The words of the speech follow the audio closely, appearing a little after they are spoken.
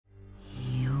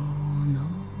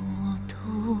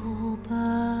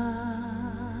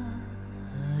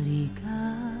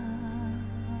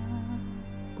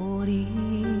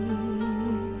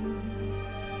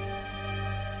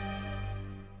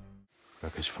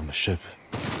from the ship.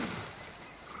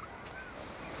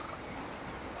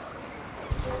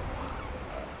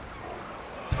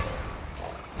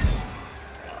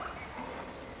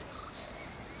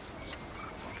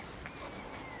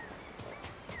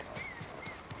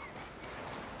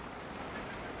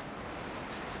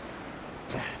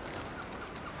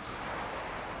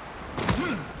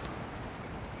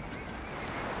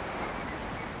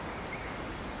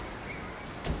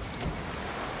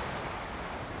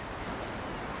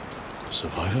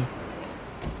 Survivor?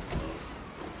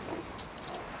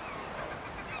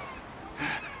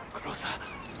 Groza,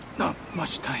 not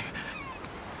much time.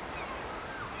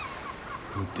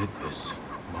 Who did this?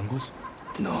 Mongols?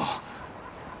 No.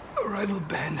 A rival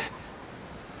band.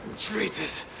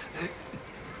 Traitors.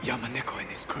 Yamaneko and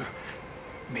his crew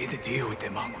made a deal with the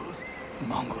Mongols.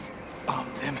 Mongols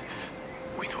armed them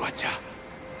with wacha.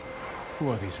 Who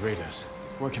are these raiders?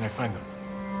 Where can I find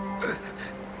them?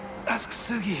 Ask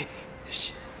Sugi.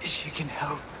 She can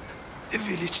help. The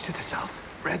village to the south,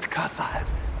 Red Casa had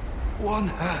won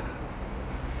her.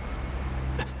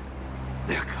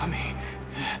 They're coming.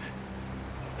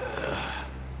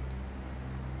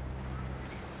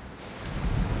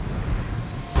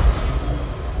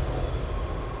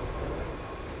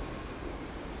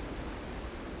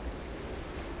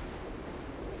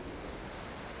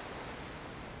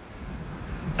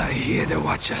 I hear the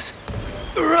watchers.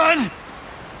 Run!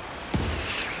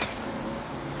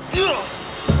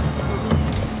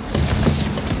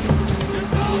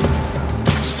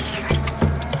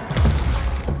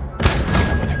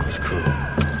 Nicholas' crew.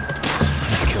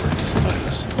 Can't kill any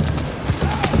survivors.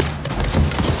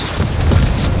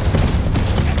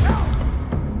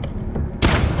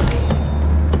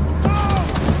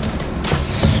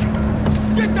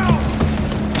 Get down!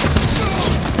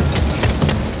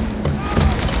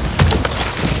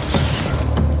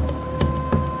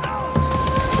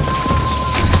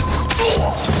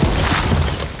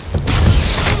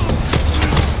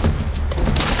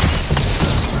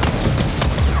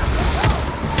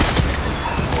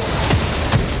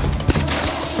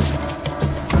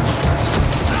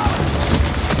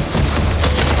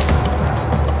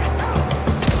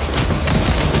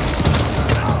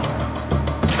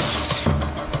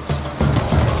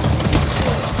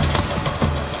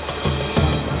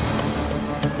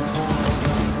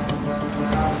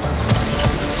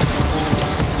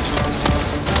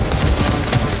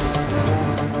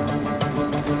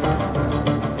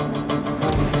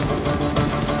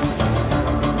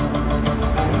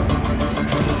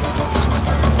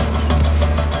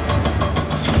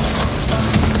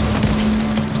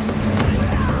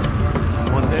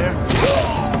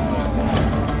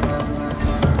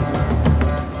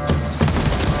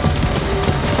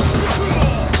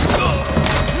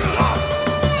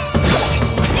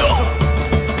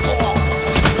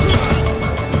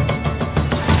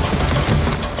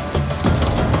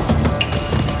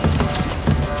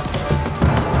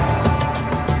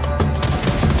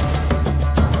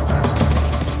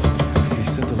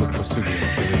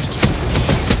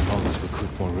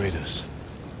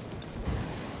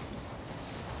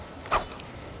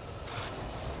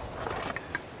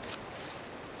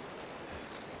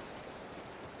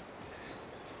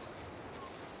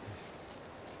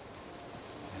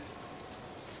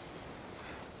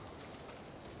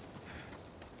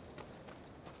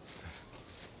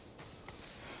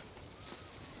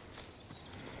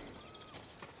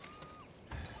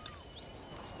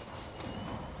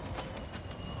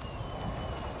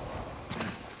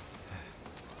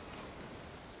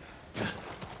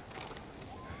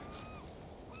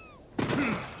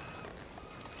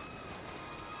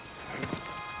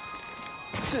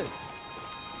 That's it.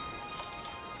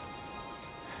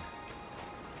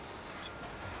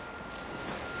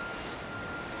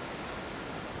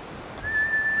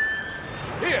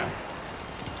 Here!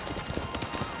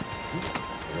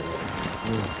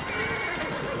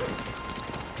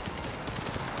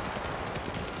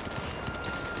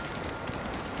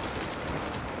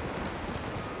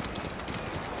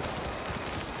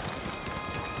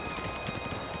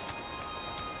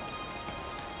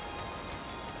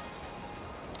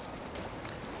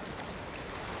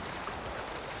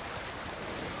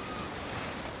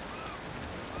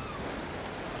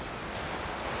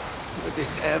 Will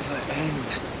this ever end?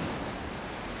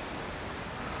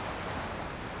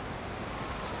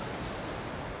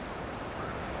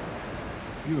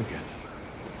 You again.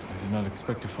 I did not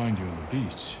expect to find you on the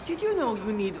beach. Did you know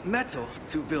you need metal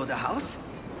to build a house?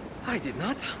 I did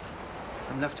not.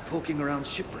 I'm left poking around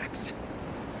shipwrecks.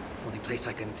 Only place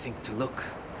I can think to look.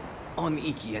 On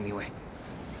Iki, anyway.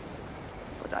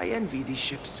 But I envy these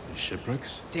ships. The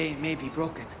shipwrecks? They may be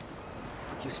broken,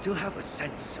 but but you still have a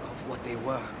sense of what they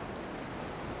were.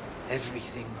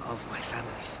 Everything of my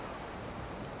family's.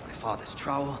 My father's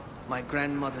trowel, my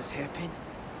grandmother's hairpin,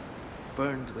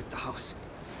 burned with the house.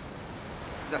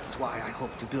 That's why I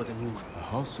hope to build a new one. A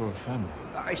house or a family?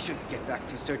 I should get back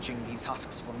to searching these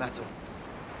husks for metal.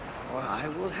 Or I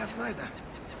will have neither.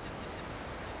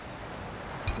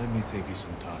 Let me save you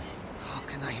some time. How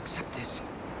can I accept this?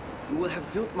 You will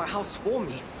have built my house for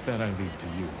me. That I leave to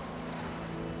you.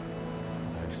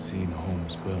 I've seen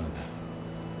homes burn.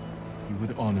 You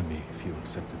would honor me if you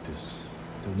accepted this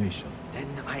donation. Then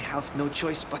I have no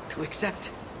choice but to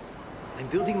accept. I'm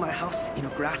building my house in a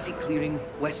grassy clearing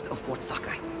west of Fort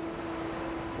Sakai.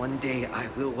 One day I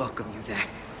will welcome you there.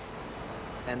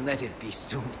 And let it be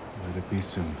soon. Let it be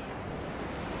soon.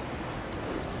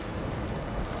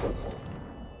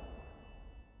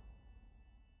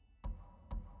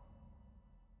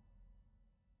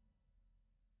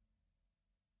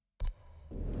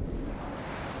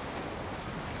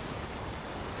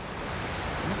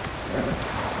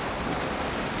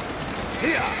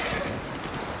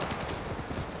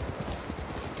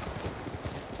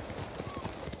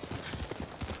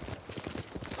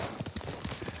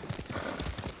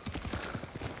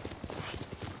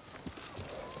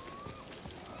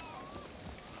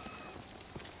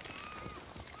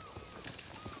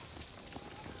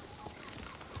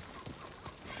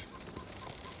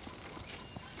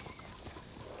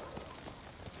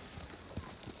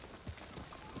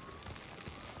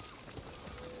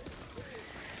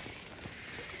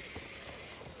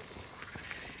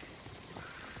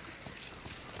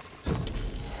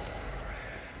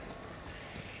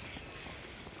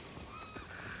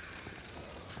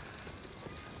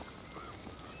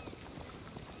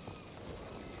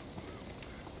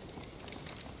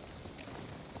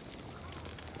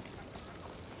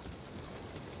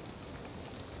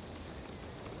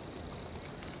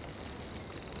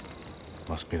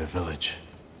 Must be the village.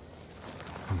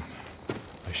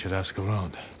 I should ask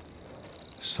around.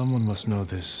 Someone must know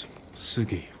this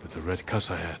Sugi with the red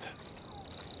kasa hat.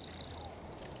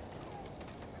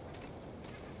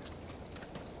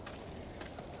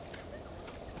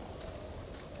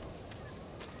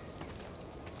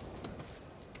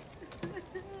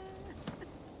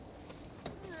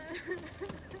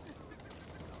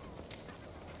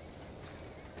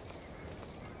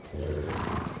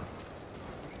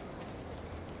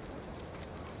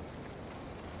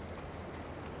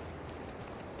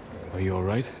 Are you all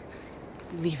right?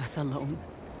 Leave us alone.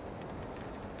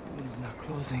 Room's not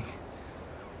closing.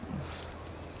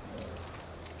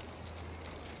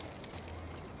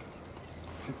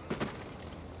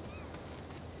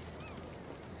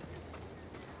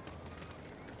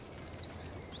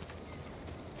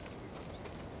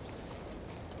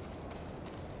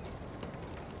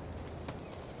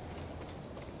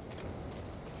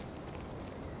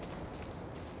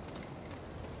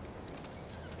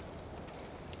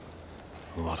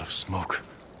 A lot of smoke.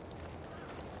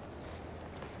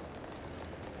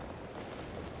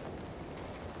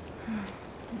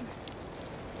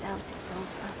 Doubt it's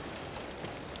over.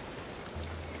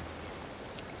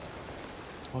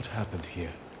 What happened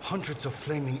here? Hundreds of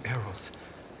flaming arrows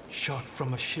shot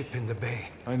from a ship in the bay.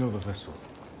 I know the vessel.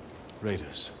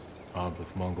 Raiders, armed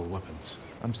with Mongol weapons.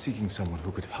 I'm seeking someone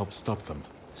who could help stop them.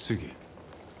 Sugi.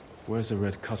 Where's a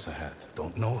red kasa hat?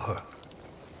 Don't know her.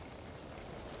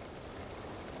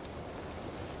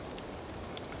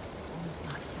 Home's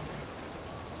not human.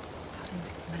 Starting to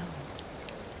smell.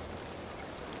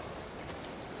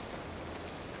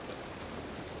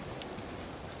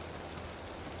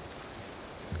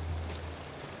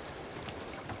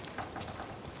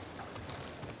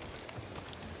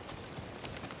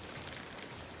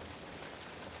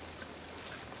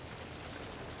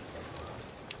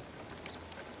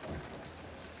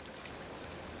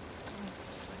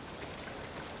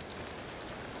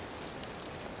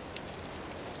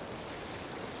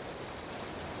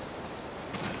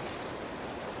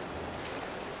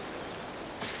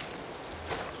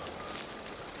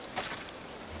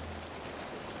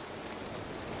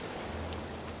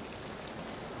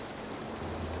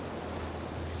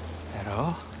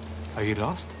 Hello? Are you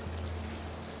lost?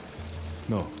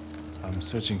 No. I'm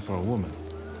searching for a woman.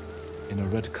 In a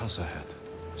red kasa hat.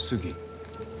 Sugi.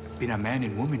 Been a man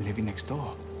and woman living next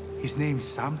door. His name's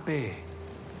Sanpei.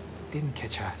 Didn't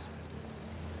catch us.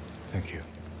 Thank you.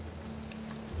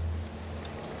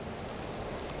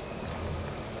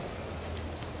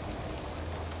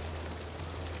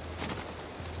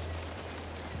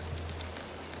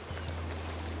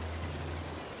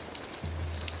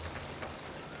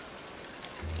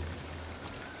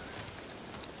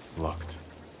 Locked.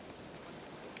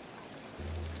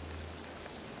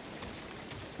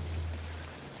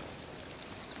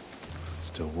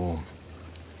 Still warm.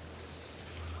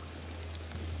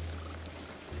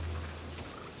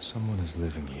 Someone is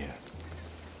living here.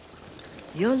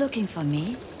 You're looking for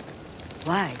me?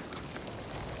 Why?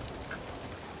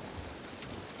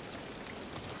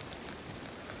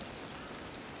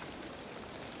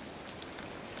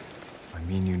 I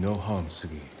mean you no harm,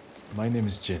 Sugi. My name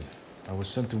is Jin. I was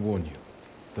sent to warn you.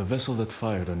 The vessel that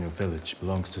fired on your village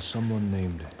belongs to someone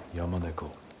named Yamaneko.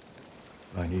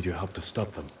 I need your help to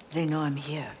stop them. They know I'm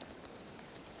here.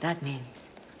 That means...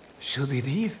 Should we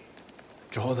leave?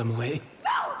 Draw them away?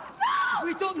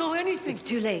 We don't know anything! It's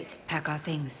too late. Pack our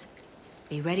things.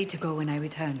 Be ready to go when I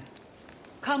return.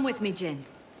 Come with me, Jin.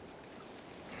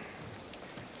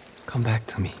 Come back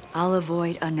to me. I'll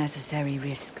avoid unnecessary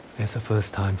risk. There's a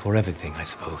first time for everything, I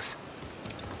suppose.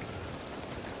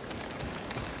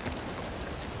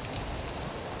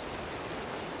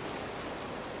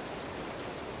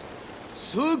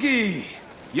 Sugi!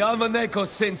 Yamaneko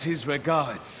sends his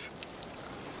regards.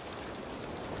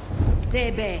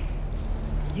 Sebe,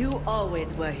 you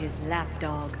always were his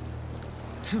lapdog.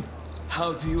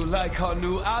 How do you like our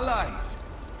new allies?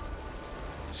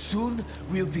 Soon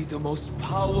we'll be the most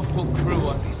powerful crew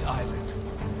on this island.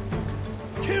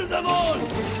 Kill them all!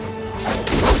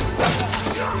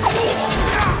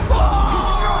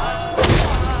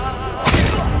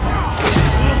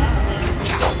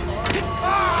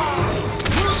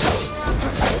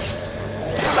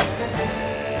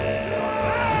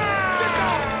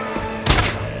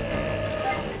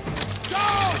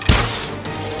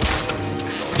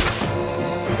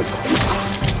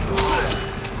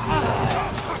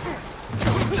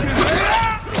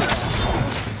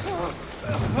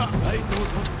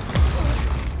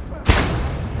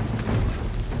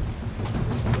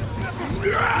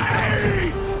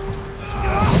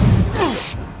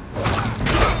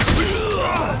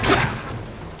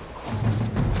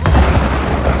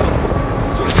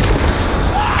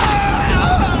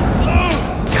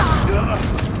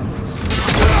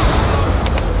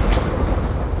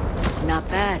 Not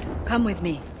bad. Come with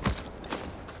me.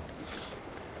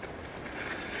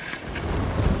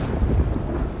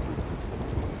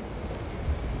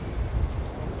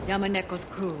 Yamaneko's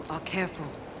crew are careful,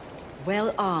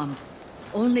 well armed,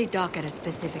 only dock at a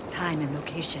specific time and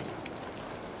location.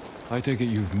 I take it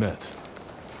you've met.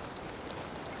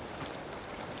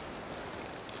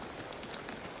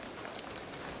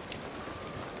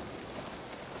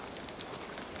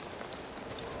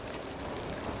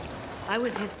 I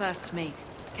was his first mate,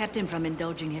 kept him from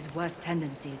indulging his worst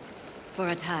tendencies, for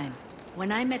a time.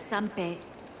 When I met Sanpei,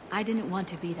 I didn't want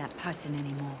to be that person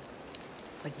anymore.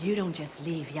 But you don't just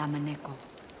leave Yamaneko.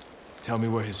 Tell me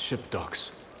where his ship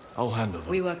docks. I'll handle them.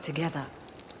 We work together,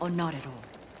 or not at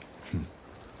all.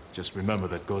 Just remember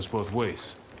that goes both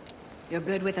ways. You're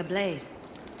good with a blade.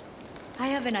 I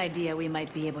have an idea we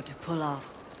might be able to pull off,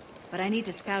 but I need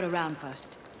to scout around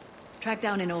first. Track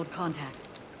down an old contact.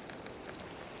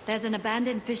 There's an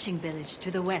abandoned fishing village to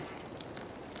the west.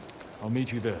 I'll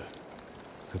meet you there.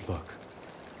 Good luck.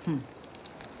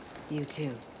 You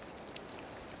too.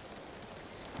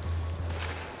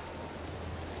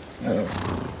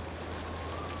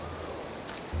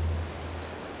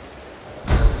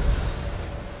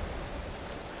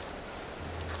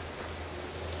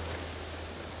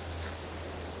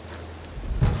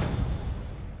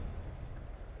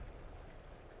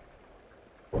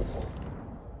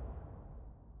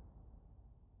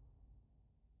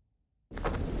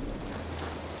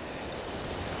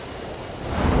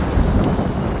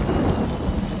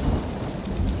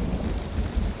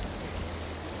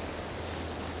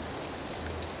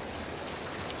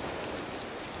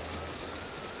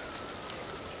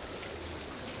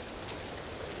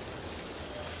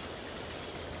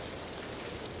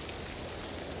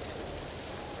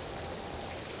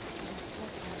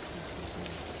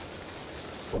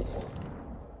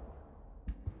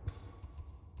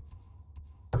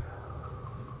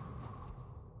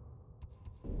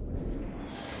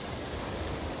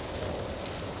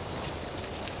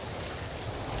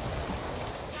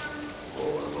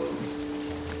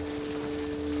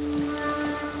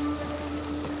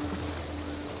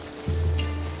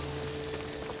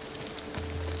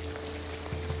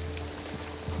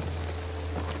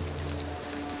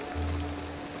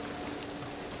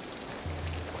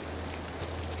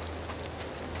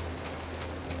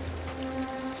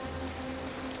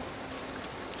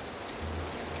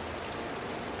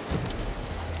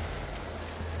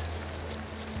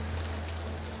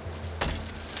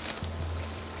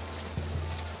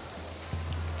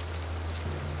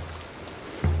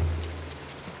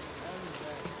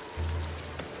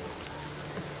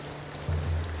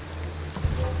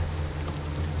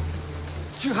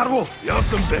 집중하라고. 야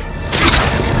선배.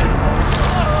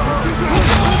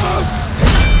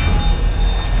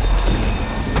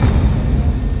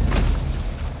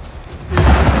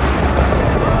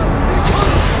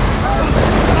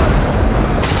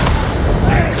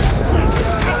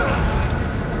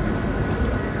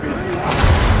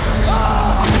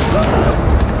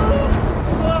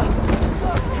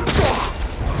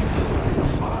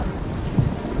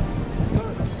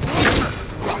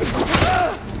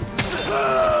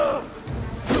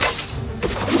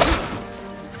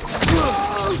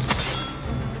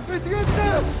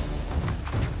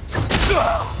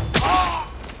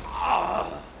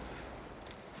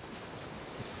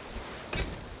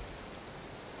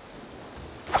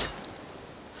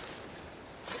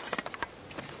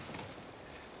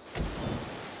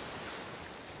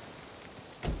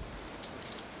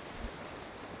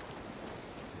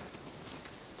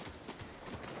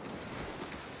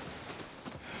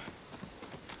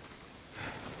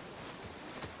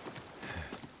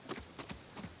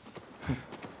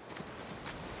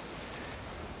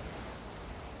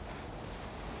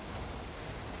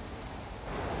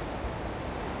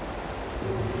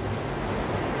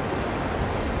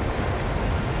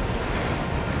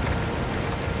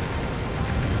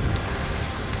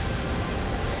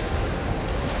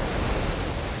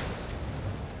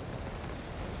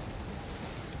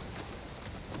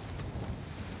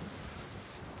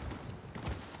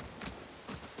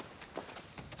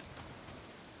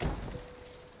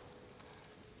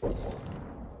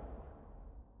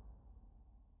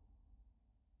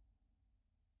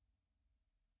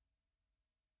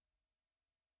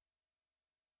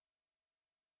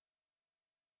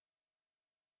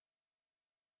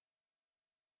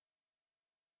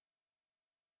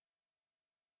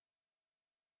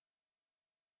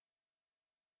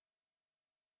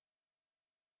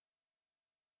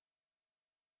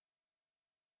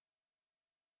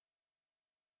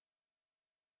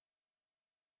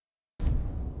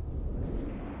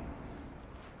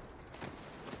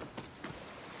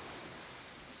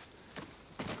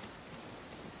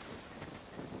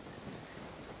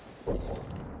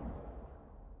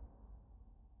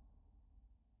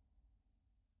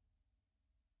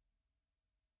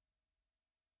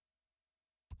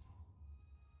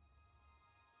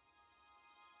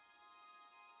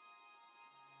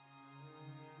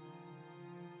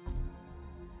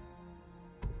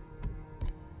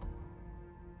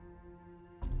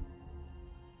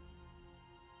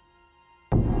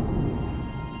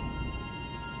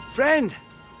 Friend!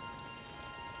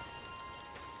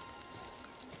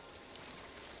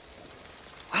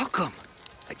 Welcome.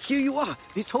 Here you are,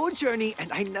 this whole journey,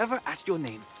 and I never asked your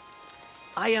name.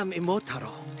 I am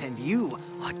Imotaro, and you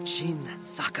are Jin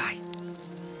Sakai,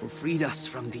 who freed us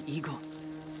from the eagle.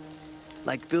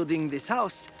 Like building this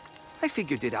house, I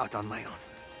figured it out on my own.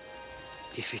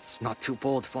 If it's not too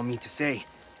bold for me to say,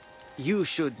 you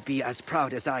should be as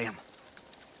proud as I am.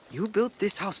 You built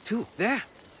this house too, there,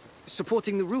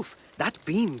 supporting the roof. That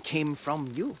beam came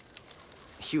from you.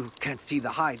 You can't see the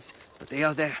hides, but they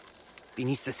are there,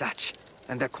 beneath the thatch.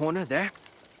 And that corner there,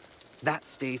 that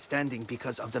stays standing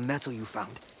because of the metal you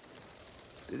found.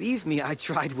 Believe me, I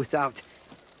tried without.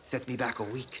 Set me back a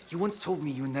week. You once told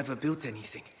me you never built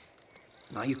anything.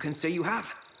 Now you can say you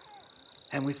have.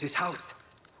 And with this house,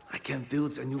 I can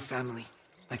build a new family,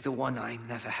 like the one I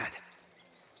never had.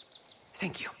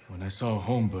 Thank you. When I saw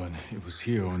home burn, it was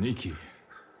here on Iki.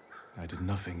 I did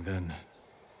nothing then.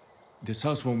 This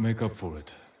house won't make up for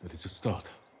it, but it's a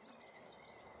start.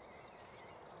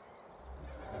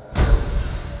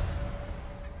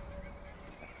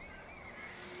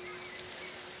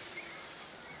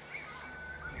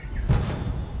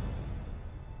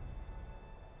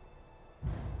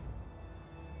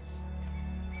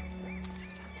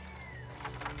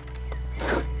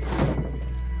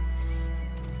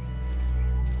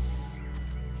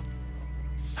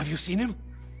 Have you seen him?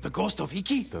 The ghost of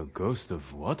Iki? The ghost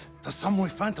of what? The samurai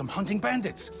phantom hunting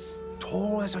bandits.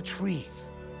 Tall as a tree.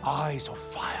 Eyes of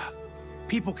fire.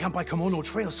 People camped by Kimono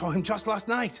Trail saw him just last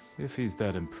night. If he's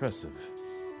that impressive,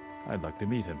 I'd like to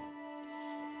meet him.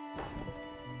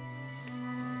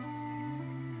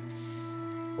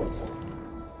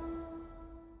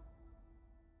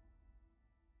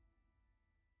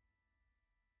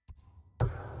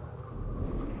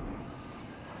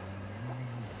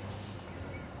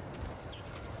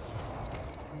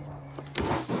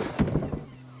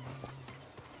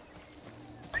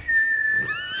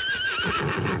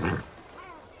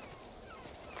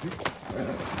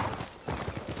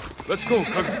 Let's go,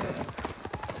 Kage.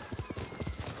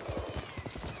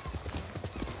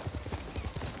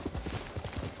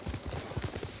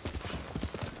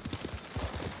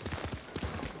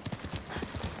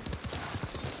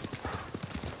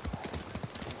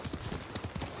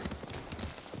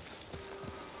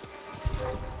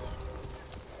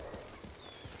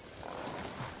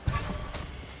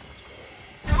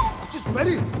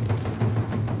 Ready?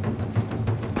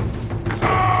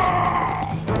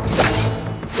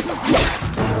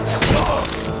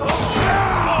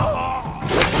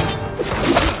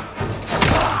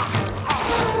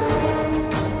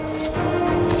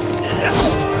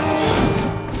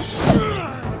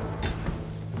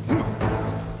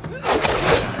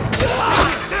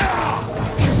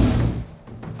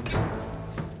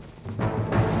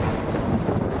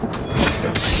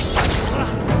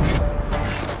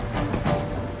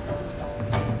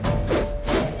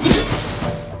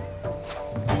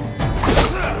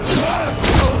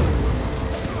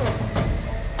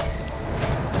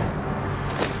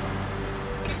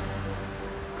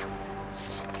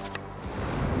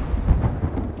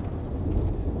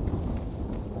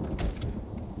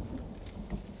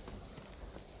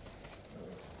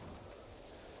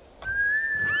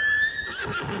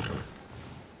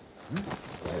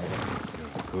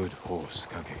 Good horse,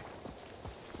 Kage.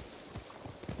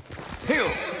 Heel!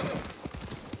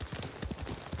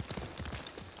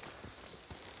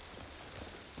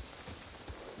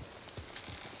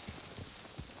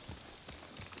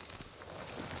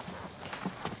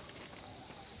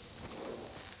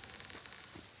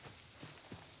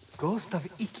 Ghost of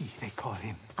Iki, they call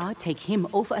him. I'll take him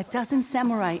over a dozen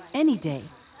samurai any day.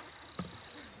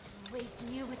 Always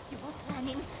knew what you were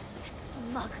planning. That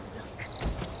smug look.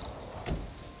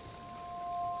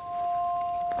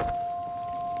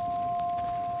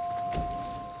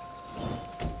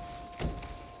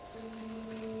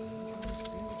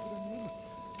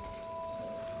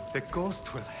 The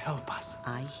ghost will help us.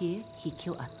 I hear he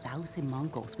killed 1,000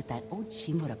 Mongols with that old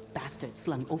Shimura bastard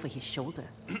slung over his shoulder.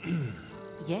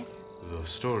 Yes? Those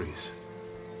stories,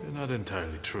 they're not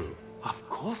entirely true. Of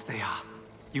course they are.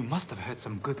 You must have heard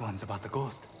some good ones about the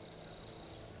ghost.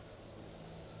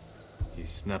 He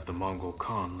snapped the Mongol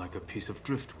Khan like a piece of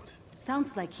driftwood.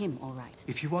 Sounds like him, all right.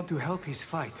 If you want to help his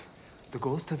fight, the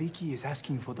ghost of Iki is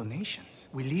asking for donations.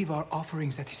 We leave our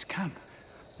offerings at his camp,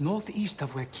 northeast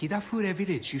of where Kidafure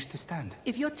village used to stand.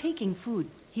 If you're taking food,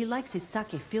 he likes his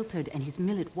sake filtered and his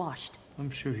millet washed. I'm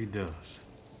sure he does.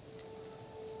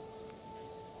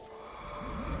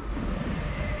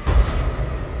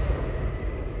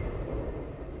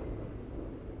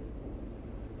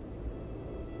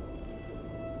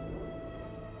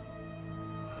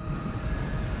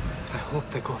 I hope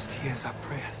the ghost hears our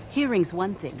prayers. Hearing's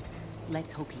one thing.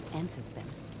 Let's hope he answers them.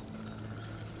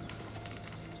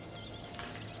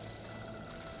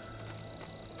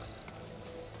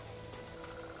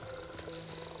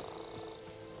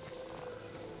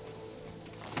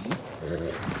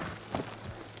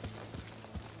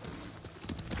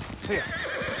 Here.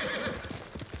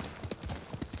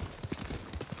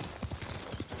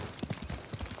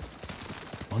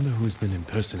 Wonder who's been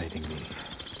impersonating me.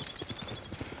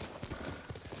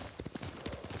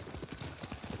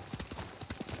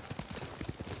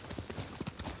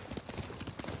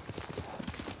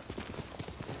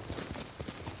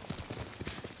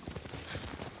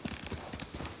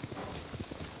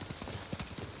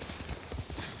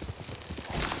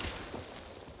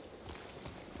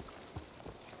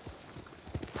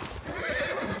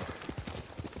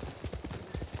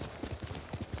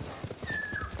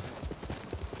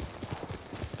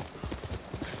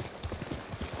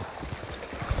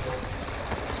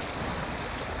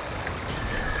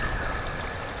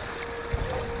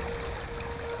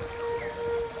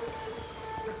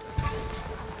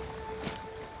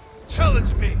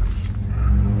 Challenge me!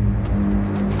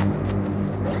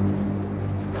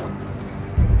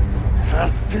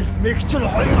 Хасыг мэгчл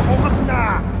хоёр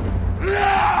хугалнаа!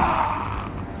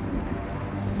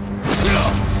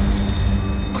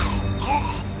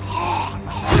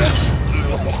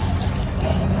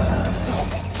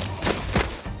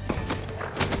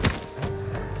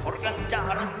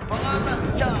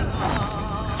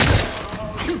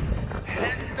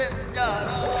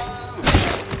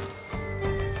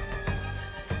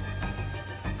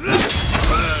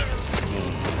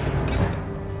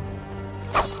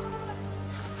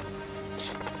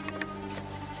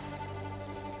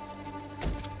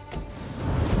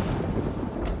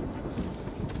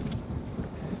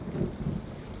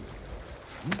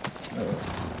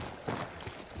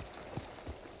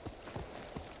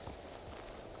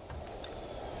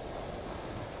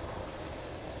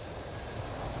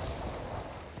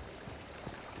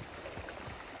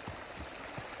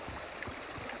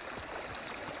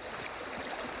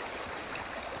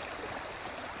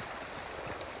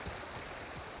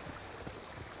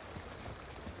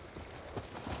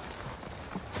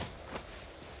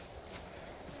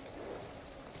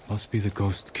 Must be the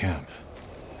ghost camp.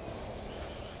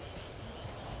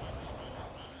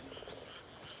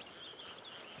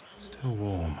 Still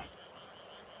warm.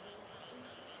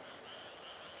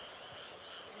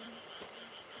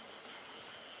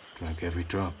 Drank every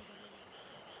drop.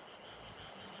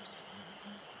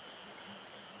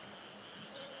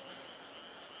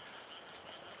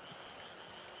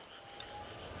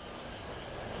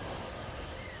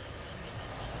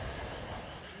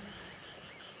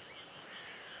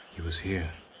 He was here,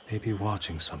 maybe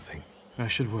watching something. I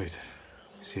should wait,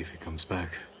 see if he comes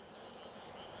back.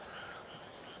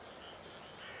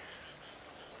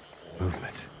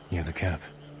 Movement near the camp.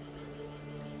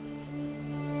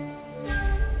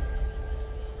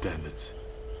 Bandits.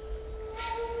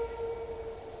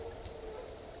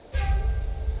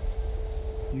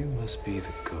 You must be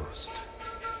the ghost.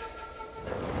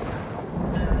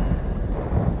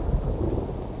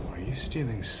 Are you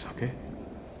stealing sake?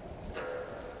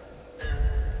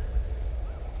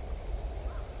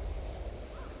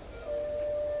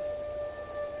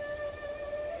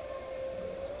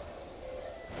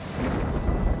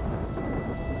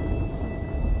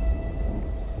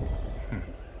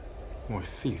 More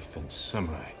thief than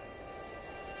samurai.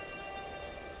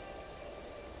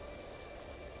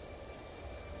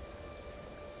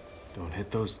 Don't hit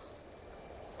those...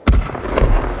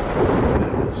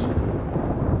 arrows.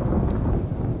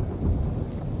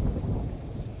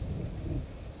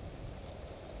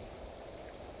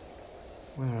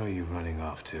 Where are you running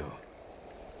off to?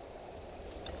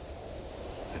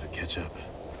 Better catch up.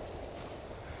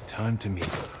 Time to meet.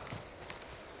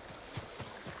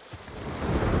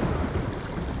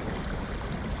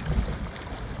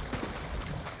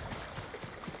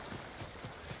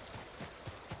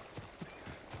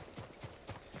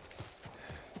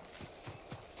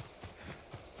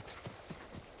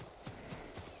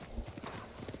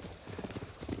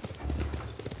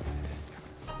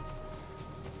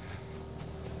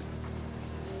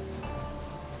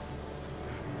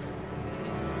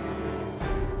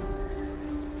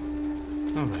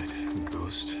 All right,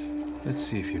 ghost. Let's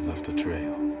see if you've left a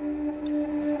trail.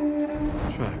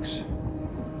 Tracks.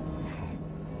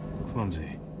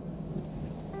 Clumsy.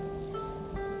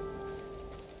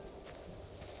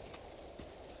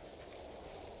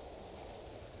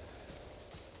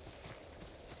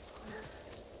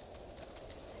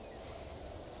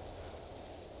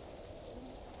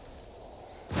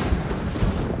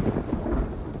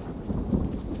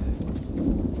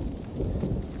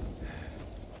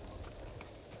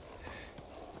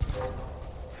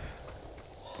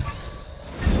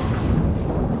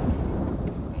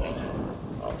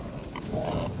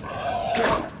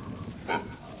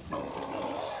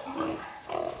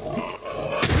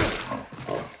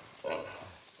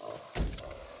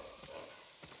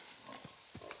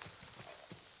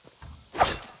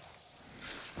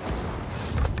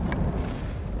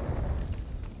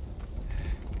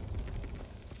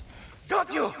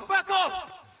 Got you! Back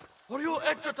off! Or you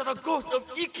answer to the ghost of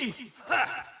Iki!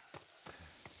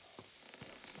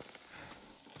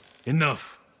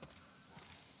 Enough!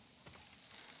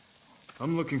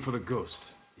 I'm looking for the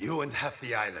ghost. You and half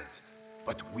the island,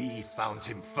 but we found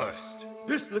him first.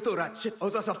 This little rat shit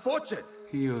owes us a fortune.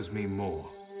 He owes me more.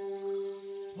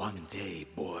 One day,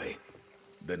 boy.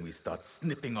 Then we start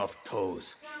snipping off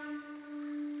toes.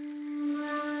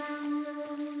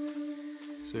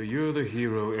 So you're the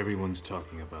hero everyone's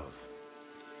talking about.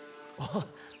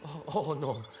 Oh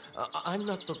no, I'm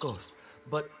not the ghost,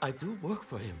 but I do work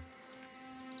for him.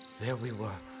 There we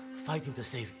were, fighting to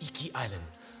save Iki Island,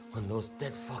 when those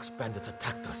dead fox bandits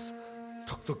attacked us.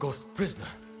 Took the ghost prisoner.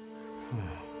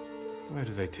 Where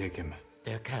do they take him?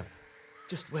 Their camp,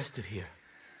 just west of here.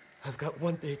 I've got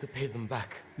one day to pay them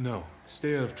back. No,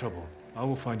 stay out of trouble. I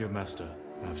will find your master.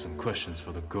 I have some questions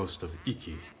for the ghost of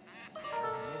Iki.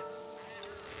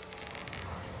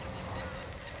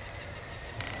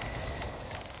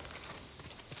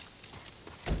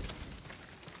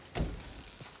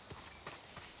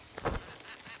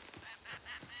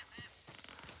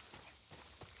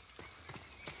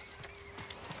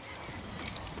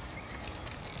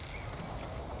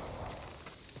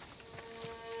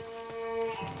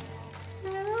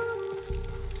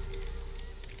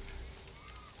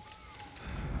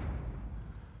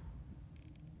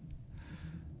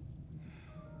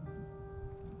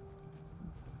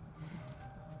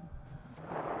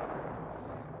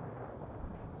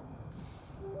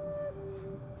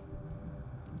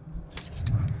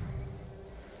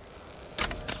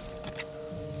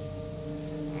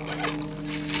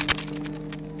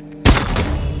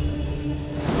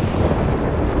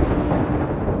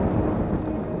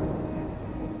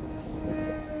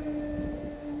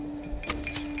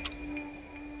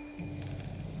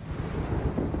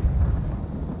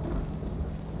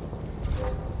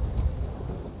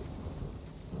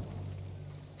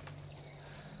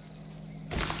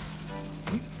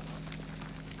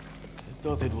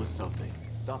 thought it was something.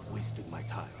 Stop wasting my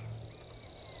time.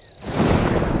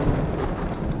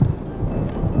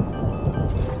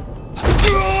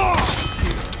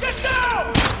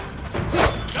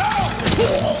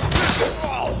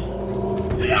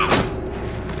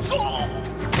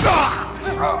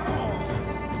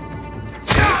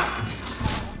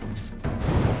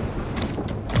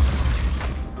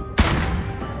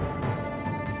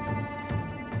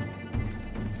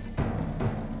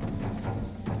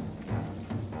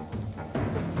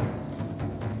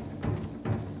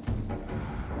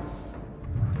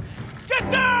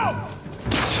 Get down!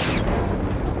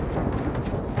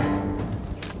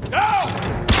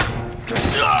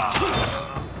 Get down!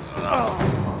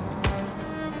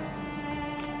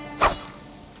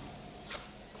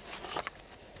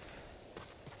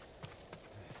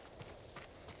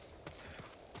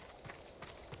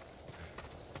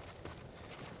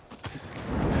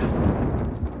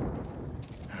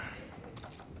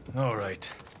 All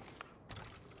right.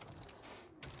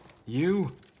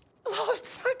 You? Lord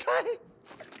Sakai,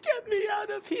 get me out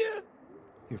of here.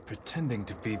 You're pretending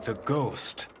to be the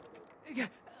ghost.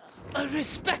 A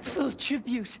respectful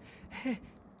tribute.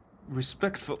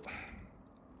 Respectful.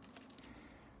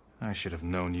 I should have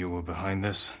known you were behind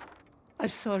this. I'm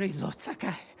sorry, Lord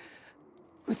Sakai.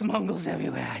 With Mongols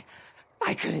everywhere,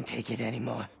 I couldn't take it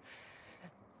anymore.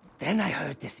 Then I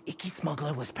heard this Iki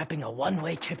smuggler was prepping a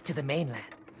one-way trip to the mainland.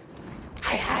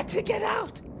 I had to get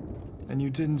out. And you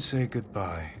didn't say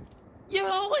goodbye. You're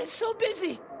always so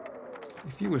busy.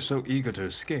 If you were so eager to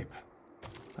escape,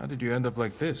 how did you end up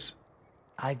like this?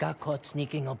 I got caught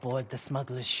sneaking aboard the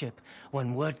smuggler's ship.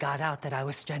 When word got out that I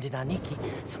was stranded on Iki,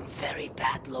 some very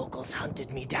bad locals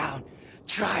hunted me down,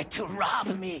 tried to rob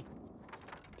me.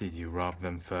 Did you rob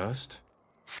them first?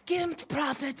 Skimmed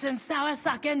profits and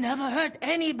Sawasaka never hurt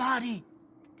anybody.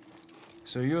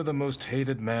 So you're the most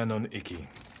hated man on Iki.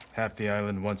 Half the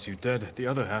island wants you dead, the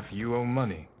other half you owe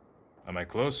money. Am I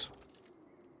close?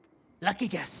 Lucky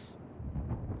guess.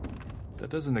 That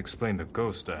doesn't explain the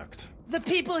ghost act. The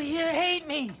people here hate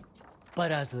me.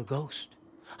 But as the ghost,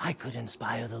 I could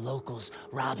inspire the locals,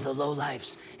 rob the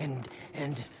lowlifes, and...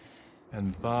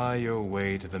 And buy your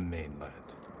way to the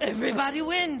mainland. Everybody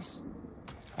wins.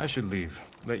 I should leave.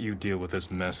 Let you deal with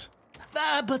this mess.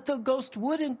 But the ghost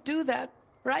wouldn't do that,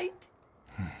 right?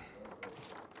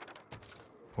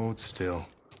 Hold still.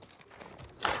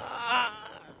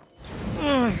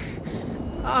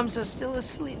 Arms are still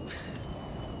asleep.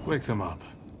 Wake them up.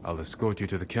 I'll escort you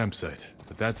to the campsite,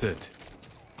 but that's it.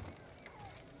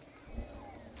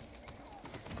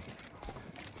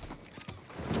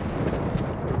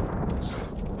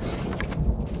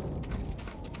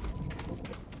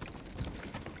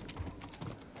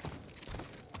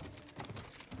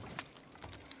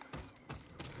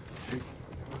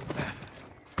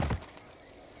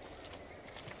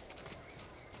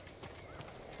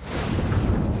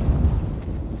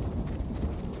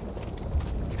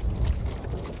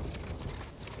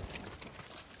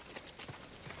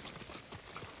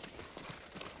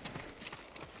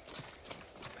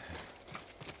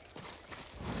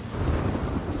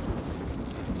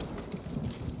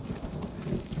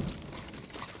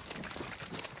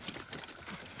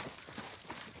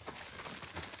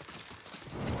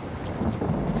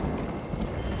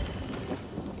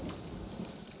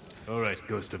 All right,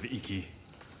 Ghost of Iki.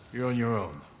 You're on your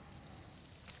own.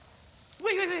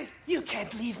 Wait. You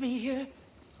can't leave me here.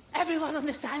 Everyone on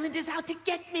this island is out to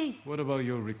get me. What about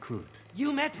your recruit?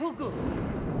 You met Fugu.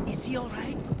 Is he all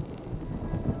right?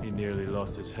 He nearly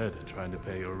lost his head trying to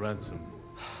pay your ransom.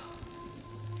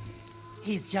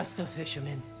 He's just a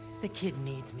fisherman. The kid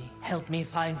needs me. Help me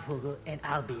find Fugu, and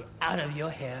I'll be out of your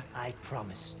hair, I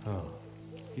promise. Oh,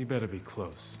 he better be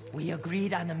close. We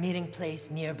agreed on a meeting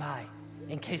place nearby,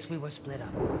 in case we were split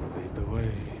up. Lead the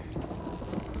way.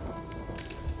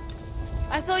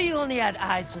 I thought you only had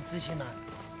eyes for Tsushima.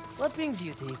 What brings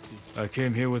you to Iki? I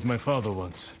came here with my father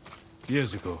once.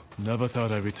 Years ago. Never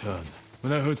thought I'd return.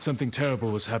 When I heard something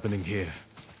terrible was happening here,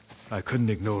 I couldn't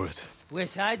ignore it.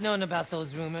 Wish I'd known about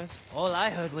those rumors. All I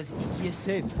heard was Iki is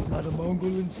safe. Not a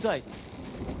Mongol in sight.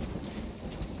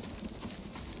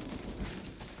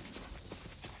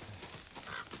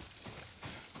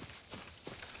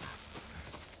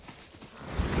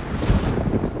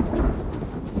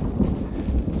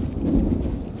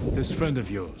 This friend of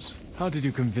yours, how did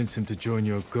you convince him to join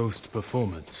your ghost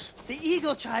performance? The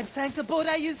Eagle tribe sank the boat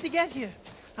I used to get here.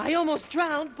 I almost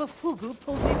drowned, but Fugu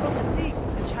pulled me from the sea.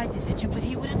 I tried to ditch him, but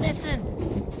he wouldn't listen.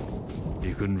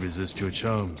 He couldn't resist your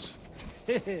charms.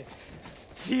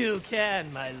 Few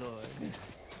can, my lord.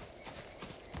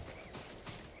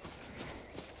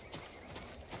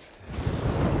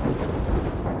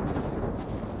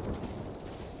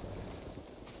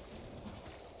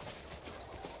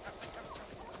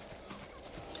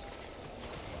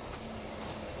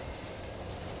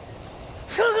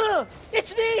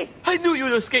 It's me! I knew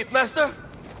you'd escape, Master!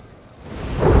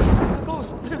 The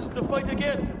ghost lives to fight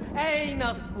again! Hey,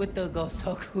 enough with the ghost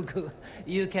talk, Hugu.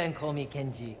 You can call me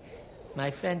Kenji. My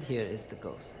friend here is the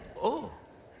ghost. Oh,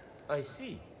 I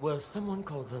see. Well, someone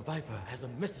called the Viper has a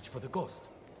message for the ghost.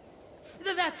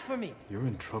 That's for me. You're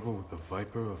in trouble with the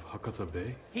Viper of Hakata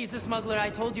Bay? He's the smuggler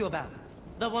I told you about.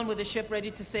 The one with the ship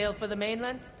ready to sail for the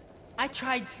mainland. I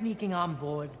tried sneaking on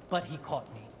board, but he caught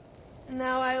me.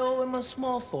 Now I owe him a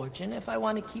small fortune if I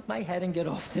want to keep my head and get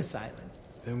off this island.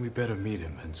 Then we better meet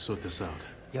him and sort this out.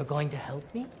 You're going to help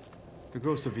me? The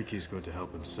ghost of Iki is going to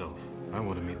help himself. I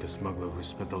want to meet the smuggler who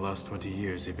spent the last 20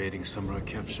 years evading samurai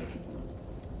capture.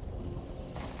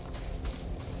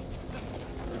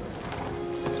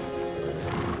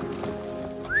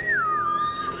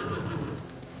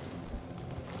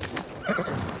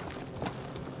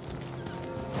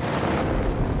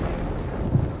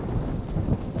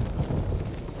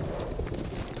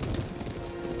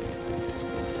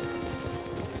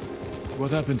 What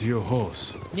happened to your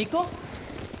horse? Nico?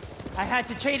 I had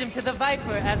to trade him to the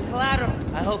Viper as collateral.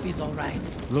 I hope he's all right.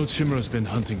 Lord Shimura's been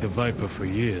hunting the Viper for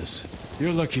years.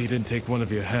 You're lucky he didn't take one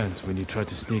of your hands when you tried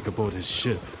to sneak aboard his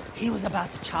ship. He was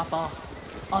about to chop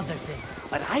off other things,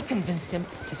 but I convinced him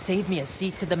to save me a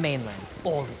seat to the mainland.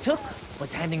 All it took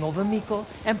was handing over Miko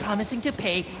and promising to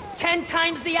pay 10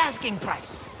 times the asking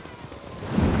price.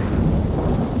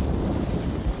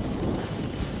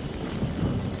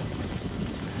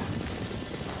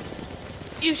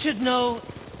 You should know,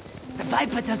 the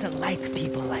Viper doesn't like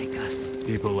people like us.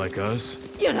 People like us?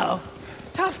 You know,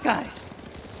 tough guys.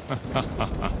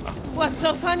 What's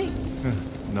so funny?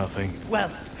 Nothing. Well,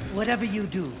 whatever you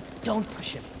do, don't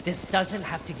push him. This doesn't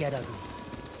have to get ugly.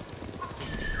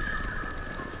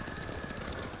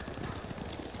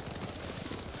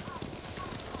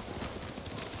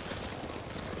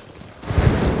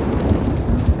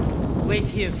 Wait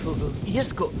here, Fugu.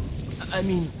 Yes, I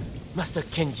mean, Master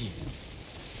Kenji.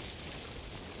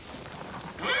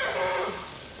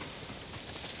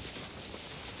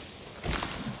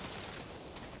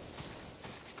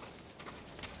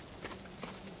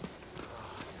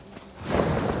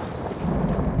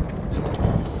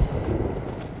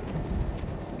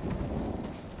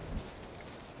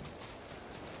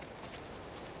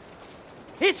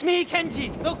 It's me,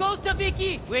 Kenji, the ghost of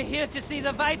Iki. We're here to see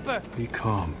the Viper. Be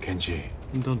calm, Kenji,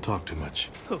 and don't talk too much.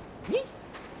 Who, me?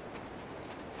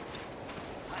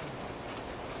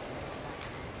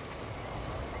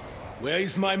 Where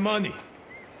is my money?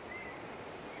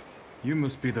 You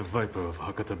must be the Viper of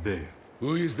Hakata Bay.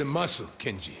 Who is the muscle,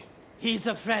 Kenji? He's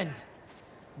a friend.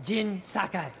 Jin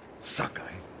Sakai.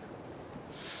 Sakai.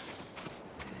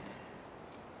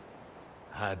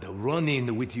 Had a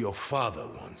run-in with your father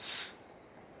once.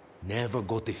 Never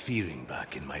got a feeling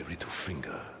back in my little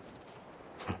finger.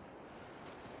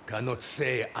 Cannot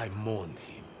say I mourned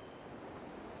him.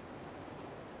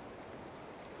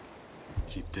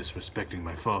 Keep disrespecting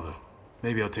my father.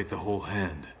 Maybe I'll take the whole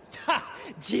hand. Ha!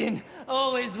 Jin,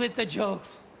 always with the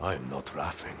jokes. I'm not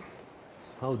laughing.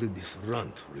 How did this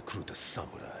runt recruit a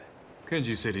samurai?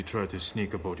 Kenji said he tried to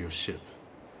sneak aboard your ship.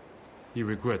 He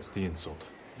regrets the insult.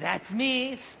 That's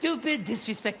me, stupid,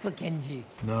 disrespectful Kenji.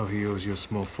 Now he owes you a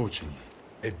small fortune.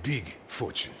 A big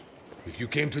fortune. If you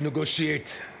came to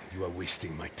negotiate, you are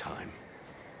wasting my time.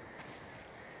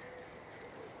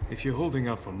 If you're holding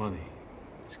out for money,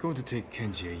 it's going to take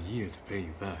Kenji a year to pay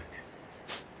you back.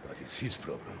 That is his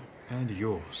problem. And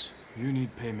yours. You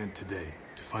need payment today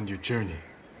to fund your journey.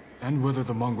 And weather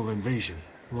the Mongol invasion.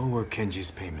 Lower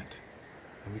Kenji's payment.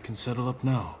 And we can settle up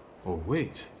now. Or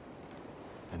wait.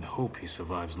 And hope he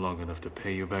survives long enough to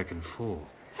pay you back in full.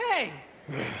 Hey!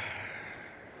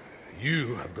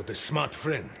 You have got a smart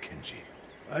friend, Kenji.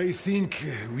 I think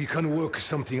we can work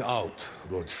something out,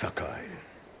 Lord Sakai.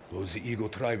 Those Eagle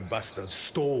Tribe bastards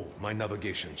stole my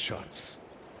navigation charts.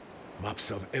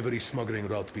 Maps of every smuggling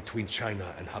route between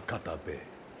China and Hakata Bay.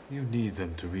 You need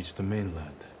them to reach the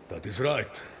mainland. That is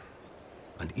right.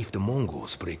 And if the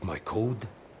Mongols break my code,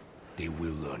 they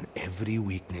will learn every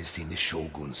weakness in the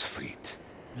Shogun's fleet.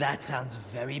 That sounds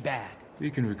very bad. We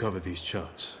can recover these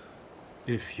charts,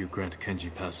 if you grant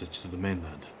Kenji passage to the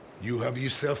mainland. You have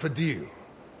yourself a deal.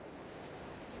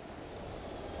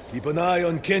 Keep an eye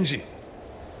on Kenji.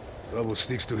 Trouble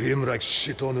sticks to him like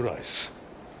shit on rice.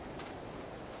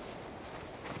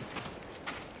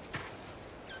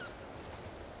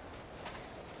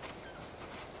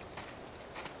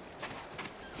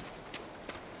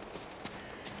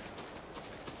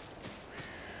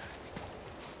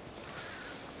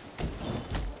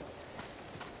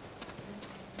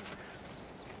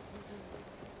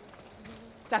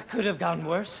 That could have gone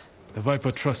worse. The Viper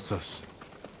trusts us.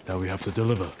 Now we have to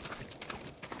deliver.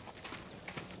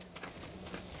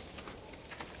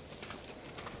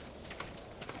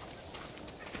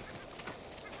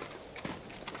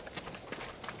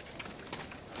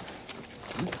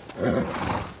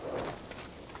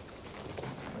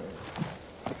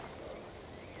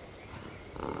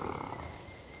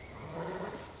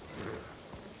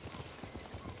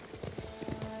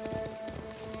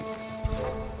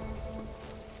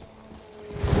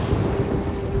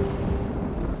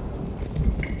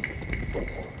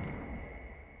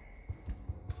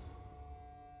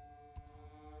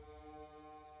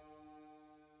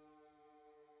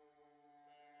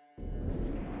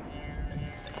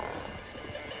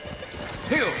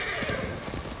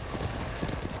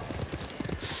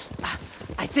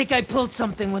 I think I pulled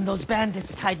something when those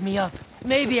bandits tied me up.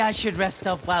 Maybe I should rest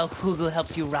up while Hugel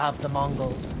helps you rob the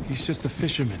Mongols. He's just a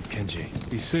fisherman, Kenji.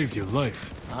 He saved your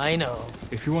life. I know.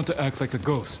 If you want to act like a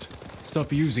ghost,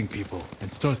 stop using people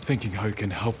and start thinking how you can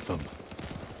help them.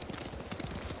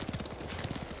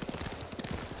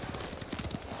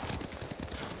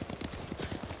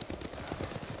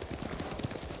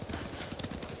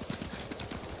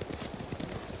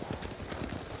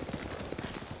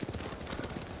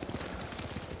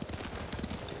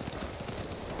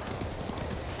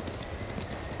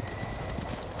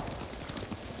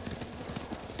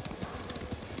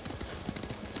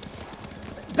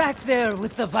 Back there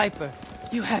with the Viper.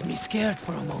 You had me scared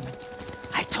for a moment.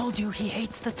 I told you he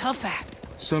hates the tough act.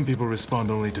 Some people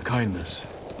respond only to kindness.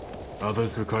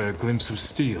 Others require a glimpse of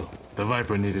steel. The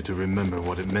Viper needed to remember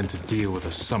what it meant to deal with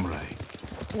a samurai.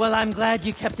 Well, I'm glad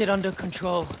you kept it under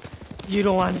control. You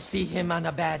don't want to see him on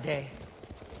a bad day.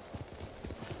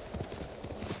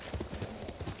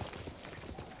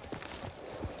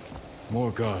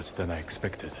 More guards than I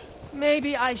expected.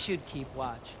 Maybe I should keep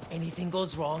watch. Anything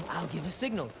goes wrong, I'll give a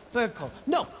signal. Bird call.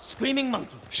 No, screaming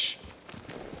monkey. Shh.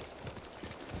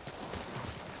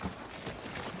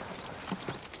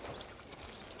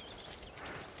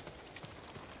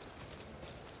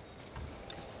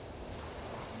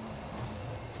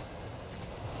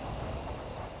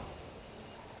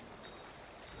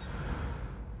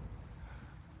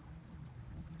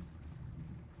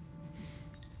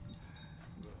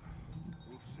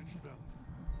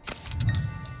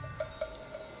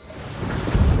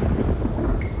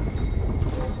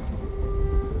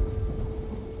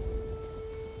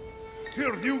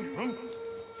 Here, you, huh?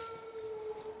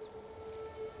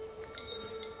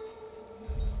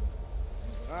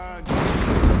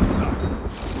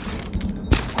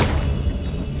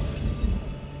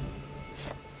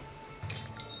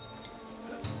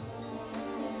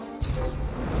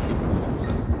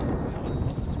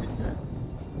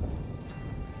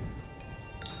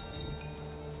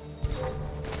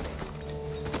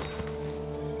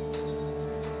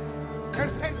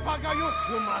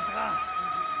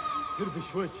 Тэр биш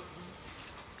байж.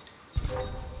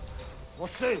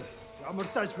 Уцаа ямар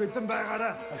тааш бэлэн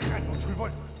байгаараа. Ахад уцгүй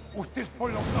бол үтэл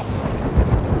болоно.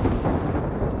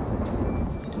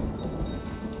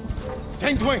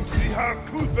 Тэнгуэн. Vi har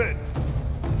klubben.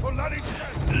 Soldater.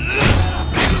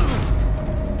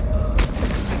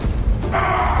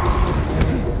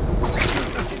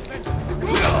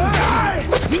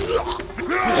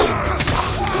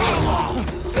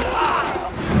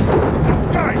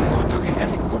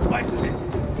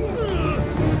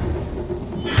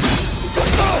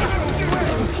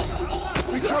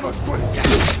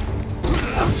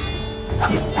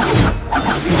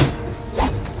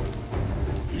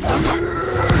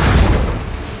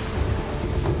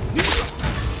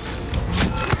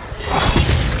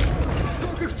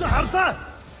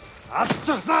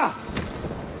 Алдчихлаа.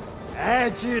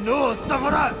 Чи нөө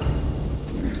самурай.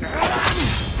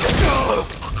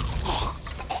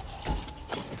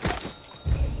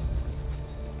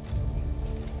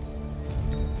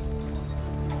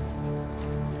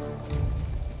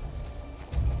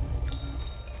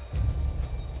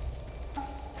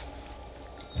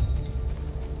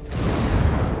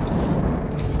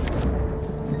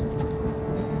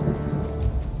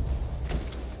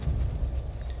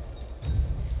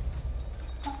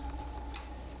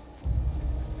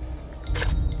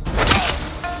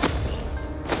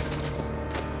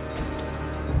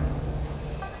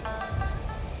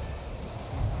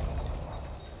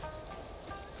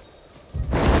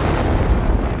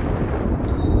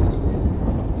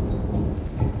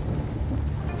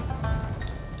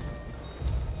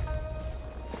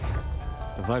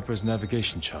 Viper's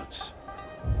navigation charts.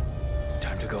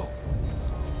 Time to go.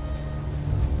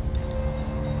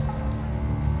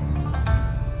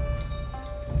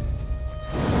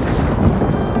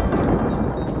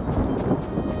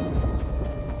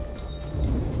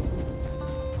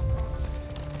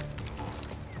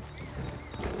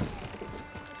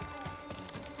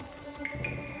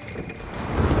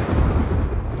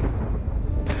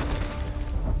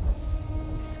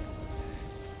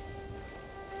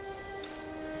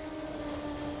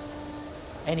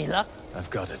 Any luck? I've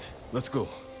got it. Let's go.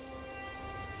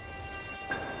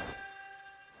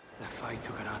 That fight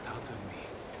took a lot out of me.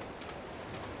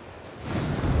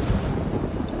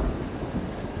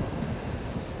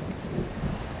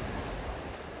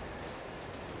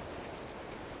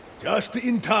 Just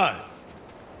in time.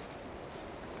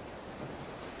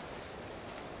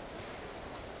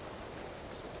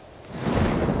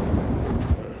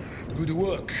 Good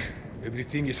work.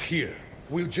 Everything is here.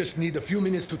 We'll just need a few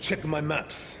minutes to check my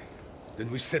maps. Then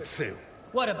we set sail.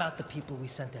 What about the people we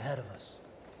sent ahead of us?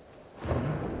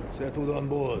 Settled on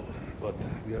board, but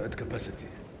we are at capacity.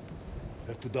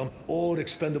 Have to dump all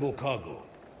expendable cargo.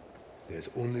 There's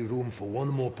only room for one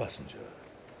more passenger.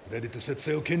 Ready to set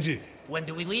sail, Kenji? When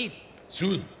do we leave?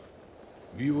 Soon.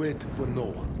 We wait for no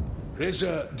one.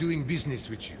 Pleasure doing business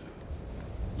with you,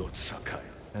 Lord Sakai.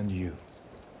 And you.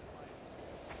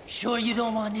 Sure you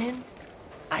don't want in?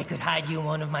 I could hide you in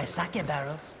one of my sake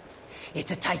barrels.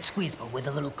 It's a tight squeeze, but with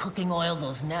a little cooking oil,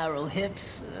 those narrow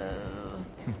hips...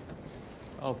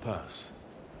 I'll pass.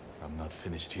 I'm not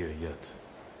finished here yet.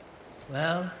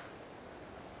 Well,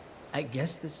 I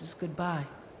guess this is goodbye.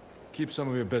 Keep some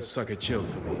of your best sake chilled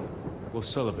for me. We'll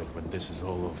celebrate when this is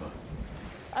all over.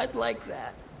 I'd like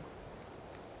that.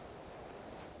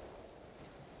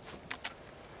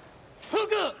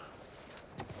 Huga!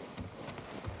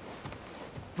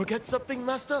 Forget something,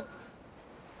 Master?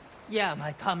 Yeah,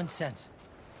 my common sense.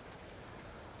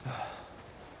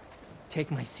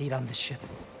 Take my seat on the ship.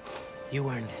 You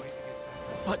earned it.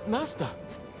 But, Master...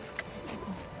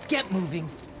 Get moving,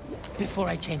 before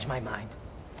I change my mind.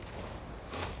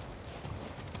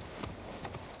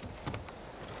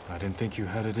 I didn't think you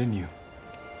had it in you.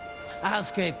 I'll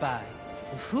scrape by.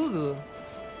 Fugu,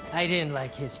 I didn't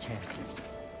like his chances.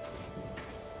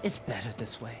 It's better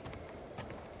this way.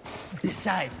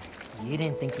 Besides, you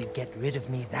didn't think you'd get rid of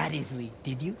me that easily,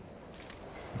 did you?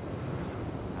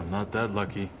 I'm not that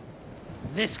lucky.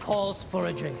 This calls for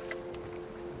a drink.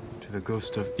 To the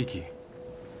ghost of Iki.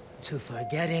 To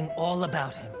forgetting all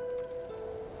about him.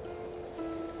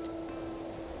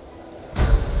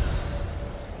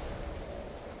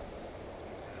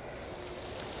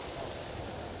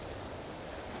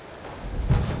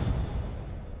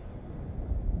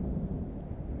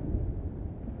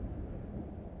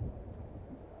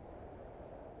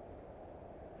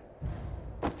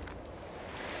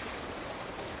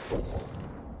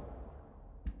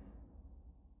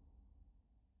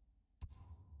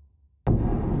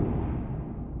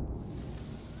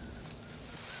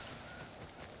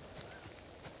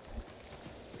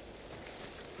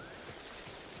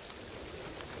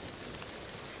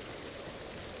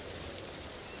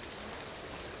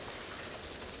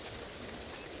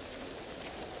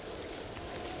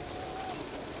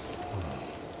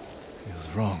 Feels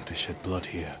wrong to shed blood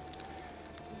here.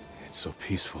 It's so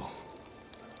peaceful.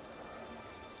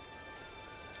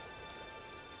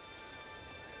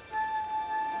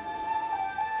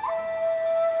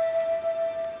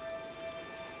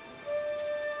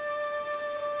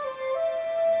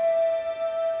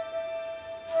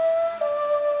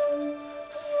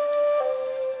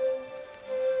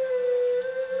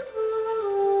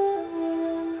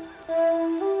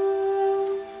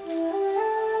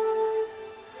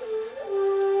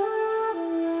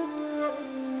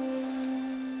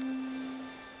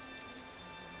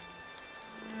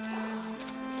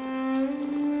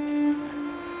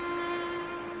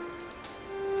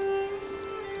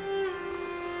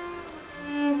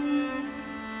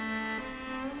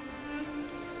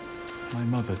 My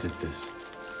mother did this.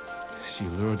 She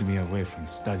lured me away from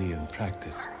study and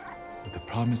practice with the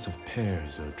promise of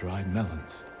pears or dried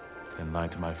melons, then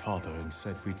lied to my father and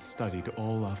said we'd studied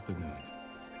all afternoon.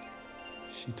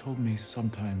 She told me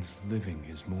sometimes living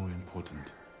is more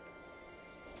important.